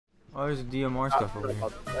Oh, there's DMR stuff over here.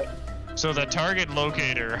 So the target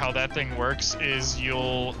locator, how that thing works is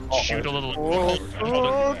you'll shoot a little.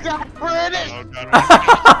 Oh God, Brandon! Oh, God.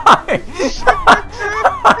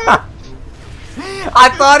 I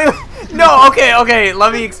thought it. No, okay.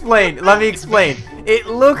 Let me explain. It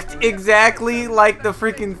looked exactly like the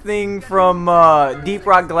freaking thing from Deep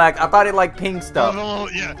Rock Galactic. I thought it like pink stuff.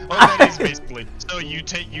 Yeah. Oh, that is basically. So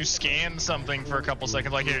you scan something for a couple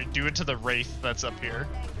seconds. Like here, do it to the wraith that's up here.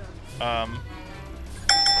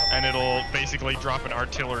 And it'll basically drop an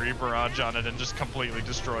artillery barrage on it and just completely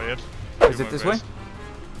destroy it. Is it this way?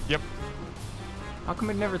 Yep. How come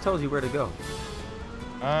it never tells you where to go?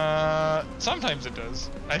 Sometimes it does.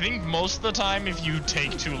 I think most of the time, if you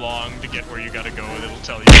take too long to get where you gotta go, it'll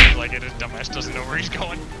tell you. Like, it is dumbass doesn't know where he's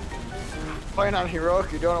going. Playing on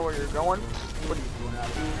heroic, you don't know where you're going. What are you doing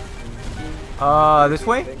out This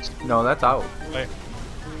way? No, that's out. Wait.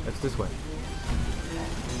 That's this way.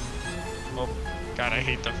 Oh, God, I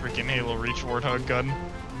hate the freaking Halo Reach Warthog gun.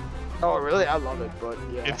 Oh, really? I love it, but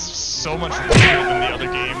yeah. It's so much better than the other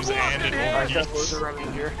games, and it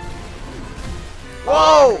overheats. Here.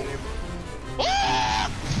 Whoa!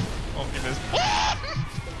 Oh, he missed.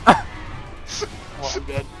 Oh, I'm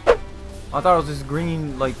dead. I thought it was this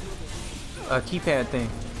green, like, keypad thing.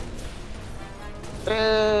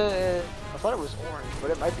 I thought it was orange, but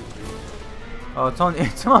it might be green. Oh, it's on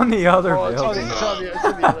the other Oh, it's on building.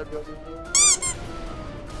 the other building.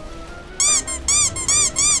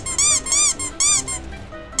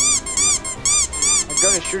 My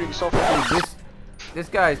gun is shooting so fast. This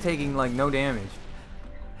guy is taking like no damage.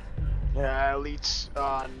 Yeah, elites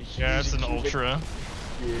on. Yeah, it's an ultra.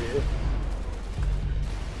 Yeah.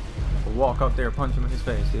 I'll walk up there, punch him in his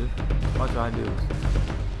face, dude. Watch what I do.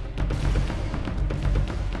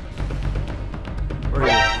 Where are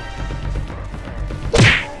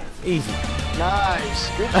you? Easy. Nice.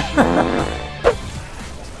 Good shit.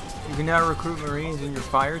 You can now recruit Marines in your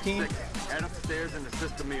fire team.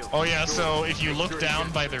 Oh yeah, so if you look down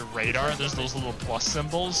by their radar, there's those little plus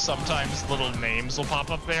symbols. Sometimes little names will pop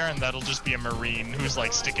up there, and that'll just be a Marine who's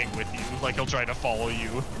like sticking with you. Like he'll try to follow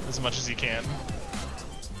you as much as he can.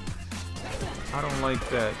 I don't like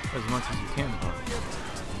that as much as you can.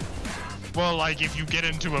 Well, like if you get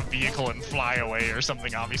into a vehicle and fly away or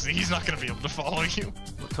something, obviously he's not gonna be able to follow you.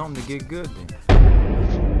 Well, tell him to get good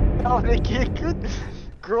then. Oh, they get good.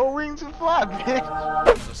 Grow wings and fly, bitch.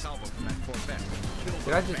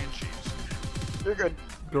 Did I just You're good.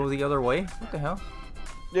 go the other way? What the hell?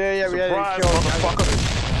 Yeah, we had to kill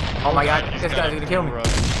motherfucker. Oh my god, this guy's gonna kill me. Oh,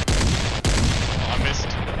 I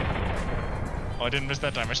missed. Oh, I didn't miss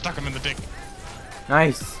that time. I stuck him in the dick.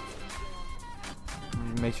 Nice.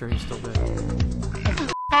 Make sure he's still dead.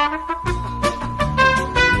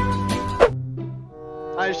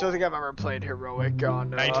 I just don't think I've ever played heroic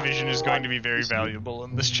on. Night vision is going to be very valuable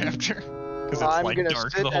in this chapter because it's I'm like gonna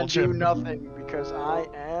dark sit the whole and do chapter. nothing because I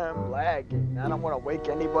am lagging. I don't want to wake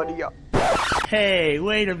anybody up. Hey,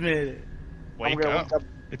 wait a minute. Wake gonna up. wake up.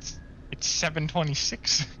 It's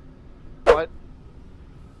 7:26. What?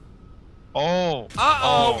 Oh.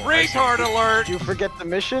 Uh-oh, retard alert! Did you forget the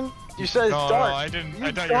mission? You said it's No, dark. I didn't.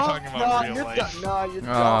 I thought you were talking about real life. No, you're dumb.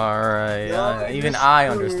 Alright, No, even you I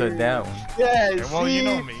screwed. understood that one. Yeah, Okay, well, see? you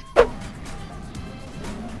know me.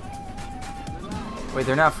 Wait,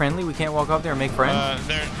 they're not friendly? We can't walk up there and make friends?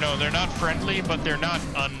 They're not friendly, but they're not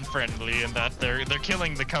unfriendly in that they're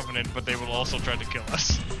killing the Covenant, but they will also try to kill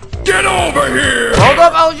us. Get over here! Hold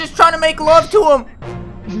up, I was just trying to make love to him!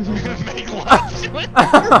 Make love to it.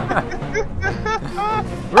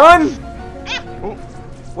 Run!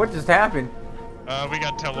 What just happened? We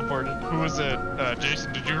got teleported. Who was it?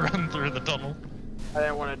 Jason, did you run through the tunnel? I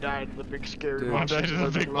didn't want to die to the big scary Dude. monster. Want to die to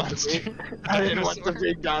the big make love to me. monster? I didn't want the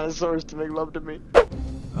big dinosaurs to make love to me.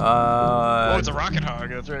 Oh, it's a rocket hog.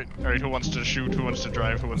 That's right. All right, who wants to shoot? Who wants to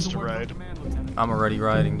drive? Who wants to ride? I'm already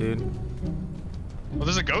riding, dude. Well,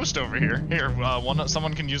 there's a ghost over here. Here,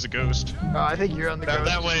 someone can use a ghost. I think you're on the ghost.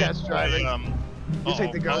 That way, Cat's driving. You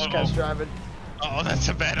take the ghost cat's driving. Oh, that's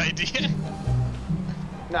a bad idea.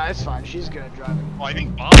 Nah, it's fine. She's good at driving. Oh, I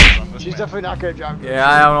think Bob is on this She's map. definitely not good at driving. Yeah,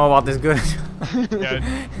 I don't know about this good. Yeah,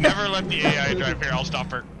 never let the AI drive. Here, I'll stop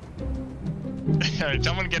her. Alright,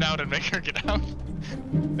 someone get out and make her get out.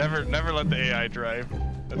 Never let the AI drive.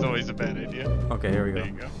 That's always a bad idea. Okay, here we go. There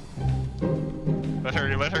you go. Let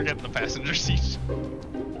her get in the passenger seat.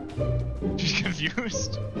 She's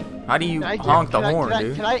confused. How do you honk the horn,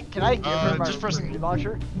 dude? Can I give her my just pressing- grenade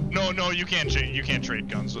launcher? No, you can't trade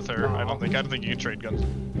guns with her. I don't think you can trade guns.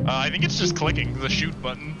 I think it's just clicking the shoot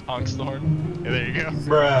button honks the horn. Yeah, there you go.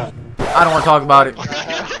 Bruh. I don't want to talk about it.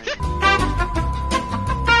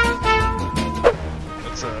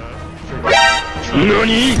 Let's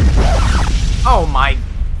NANI?! Oh my.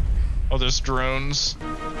 Oh, there's drones.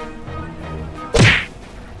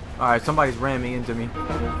 Alright, somebody's ramming into me.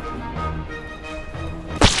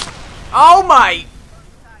 Oh my!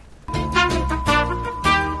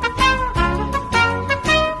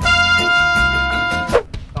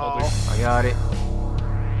 I got it.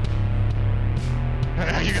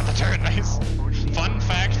 You got the turret, nice. Fun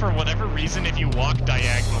fact, for whatever reason, if you walk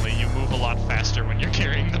diagonally, you move a lot faster when you're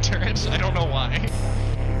carrying the turret. I don't know why.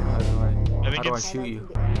 How do I shoot you?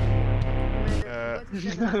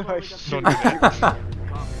 Don't do that.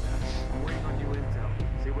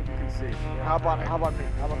 How about me?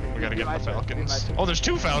 We gotta get the falcons. Oh, there's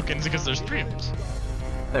 2 falcons because there's 3 of them.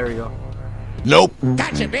 There we go. Nope.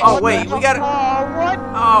 Gotcha, bitch. Oh wait, we gotta. Oh, what?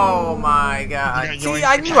 Oh my god. See,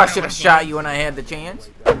 I knew I should have shot you when I had the chance.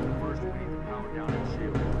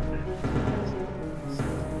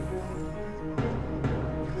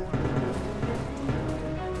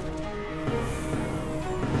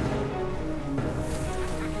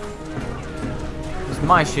 This is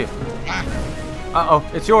my ship. Uh-oh,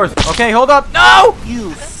 it's yours. Okay, hold up. No!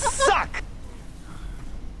 You suck.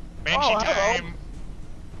 Banshee hello. time.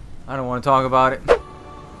 I don't want to talk about it.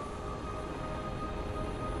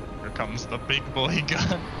 Here comes the big boy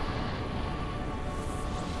gun.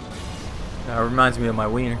 That reminds me of my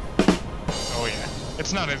wiener. Oh yeah,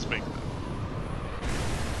 it's not as big.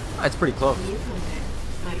 It's pretty close.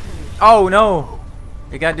 Oh no!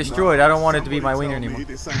 It got destroyed. I don't want it to be my wiener anymore.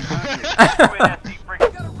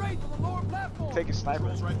 Take a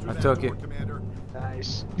sniper. I took it.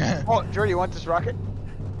 Nice. Oh, Jordy, you want this rocket?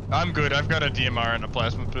 I'm good. I've got a DMR and a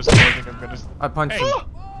plasma pistol. I think I'm gonna. I punched Hey, you.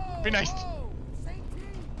 be nice.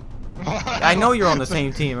 I know you're on the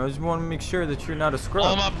same team. I just want to make sure that you're not a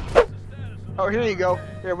Pull him scrub. up. Oh, here you go.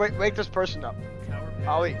 Here, wake this person up.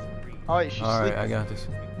 Ollie, she's Alright, sleeping. I got this.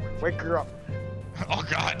 Wake her up. Oh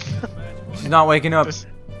god. She's not waking up. This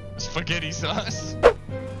spaghetti sauce.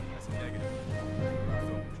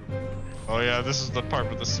 Oh yeah, this is the part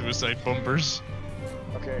with the suicide bombers.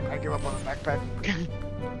 Okay, I give up on the backpack.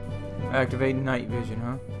 Activating night vision,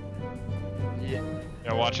 huh? Yeah.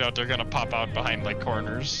 Yeah, watch out. They're gonna pop out behind like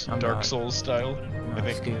corners, I'm Dark not. Souls style. I'm I not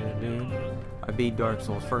think. scared, dude. I beat Dark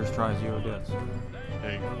Souls first try, 0 deaths.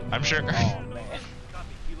 Hey, I'm sure. Oh man.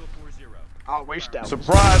 I'll waste that.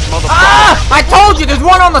 Surprise, motherfucker! Ah! I told you, there's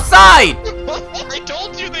one on the side! I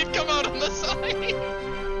told you they'd come out on the side.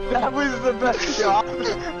 That was the best shot.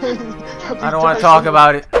 I don't want to talk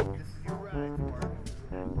about it.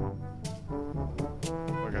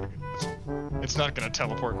 It's not gonna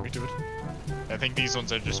teleport me to it. I think these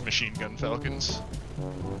ones are just machine gun falcons.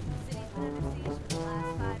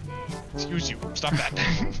 Excuse you, stop that.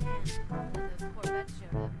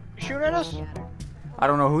 Shoot at us? I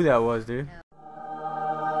don't know who that was, dude.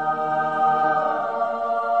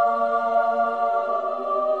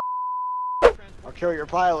 I'll kill your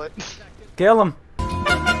pilot. Kill him.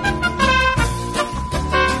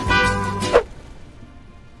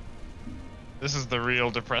 This is the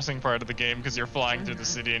real depressing part of the game because you're flying through the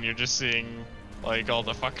city and you're just seeing like all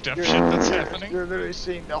the fucked up shit that's happening. You're literally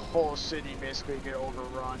seeing the whole city basically get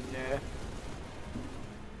overrun, yeah.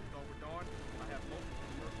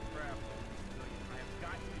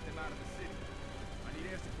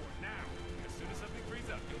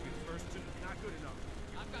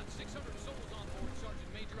 I've got 600 souls on board,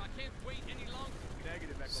 Sergeant Major. I can't wait any longer.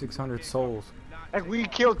 600 souls. Like we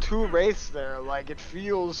killed 2 wraiths there, like it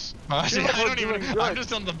feels. I feels like we're don't even. doing I'm good.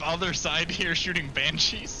 just on the other side here shooting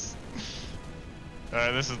banshees.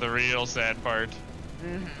 This is the real sad part.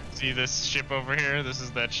 See this ship over here? This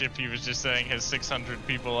is that ship he was just saying has 600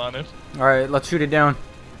 people on it. Alright, let's shoot it down.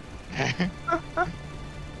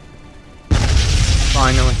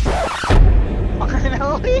 Finally.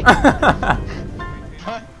 Finally?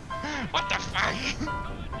 What the fuck?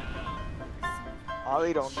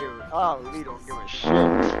 Ollie don't give a shit.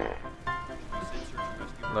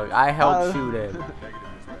 Look, I helped shoot it.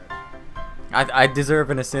 I deserve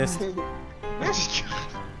an assist. You're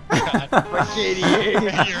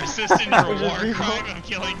assisting your war crime of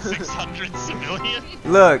killing 600 civilians?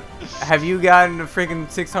 Look, have you gotten a freaking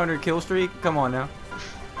 600 kill streak? Come on now.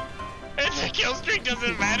 The kill streak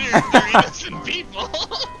doesn't matter if they're innocent people.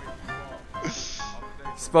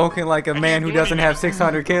 Spoken like a man who doesn't have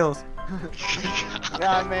 600 kills.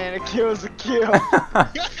 Nah, man, a kill's a kill.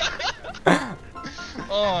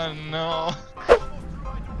 Oh no.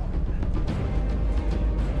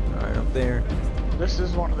 Alright, up there. This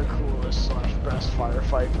is one of the coolest / best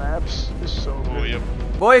firefight maps. It's so good. Oh yep.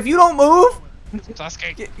 Boy, if you don't move,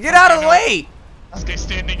 Sasuke. get out of the way! Sasuke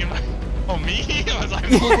standing in my. Oh me? I was like.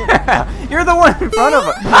 Yeah, you're the one in front of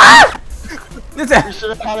us. Ah! We should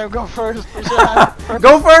have had him go first. We should have had him first.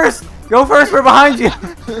 Go first! Go first, we're behind you! I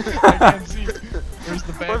can't see. Where's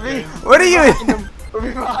the bad guys? What are you? We'll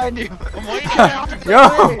be behind you. I'm waiting. Yo!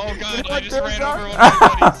 Oh god, I just ran over one of my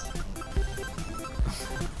buddies.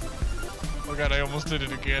 Oh god, I almost did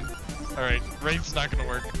it again. Alright, Wraith's not gonna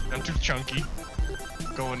work. I'm too chunky.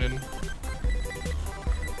 Going in.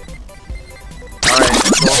 Alright,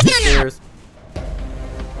 go up the stairs.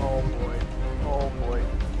 Oh boy. Oh boy.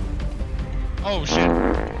 Oh shit.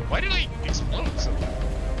 Why did I explode so?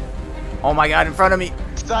 Oh my god, in front of me.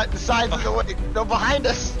 The sides of the way. No, behind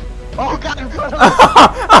us. Oh god, in front of us.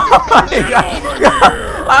 Oh my god.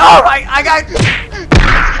 Oh my, I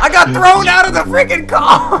got thrown out of the freaking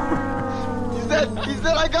car. He said,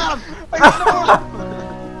 I got him. I got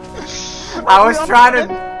him. I was trying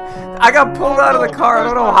to, I got pulled out of the car, I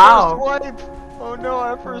don't know how. First wipe. Oh no,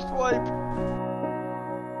 our first wipe.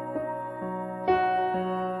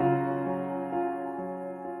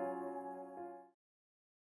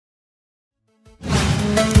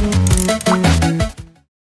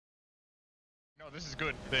 No, this is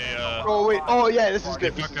good. They Oh wait, oh yeah, this is they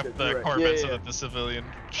good. fuck up the Corvette so that the civilian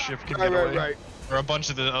ship can get away. Right. Or a bunch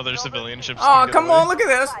of the other civilian ships Oh, can get come away. on, look at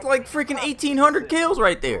that. That's like freaking 1,800 kills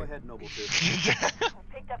right there.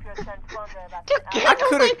 I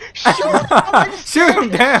could've... Shoot him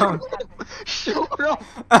down. Shoot him.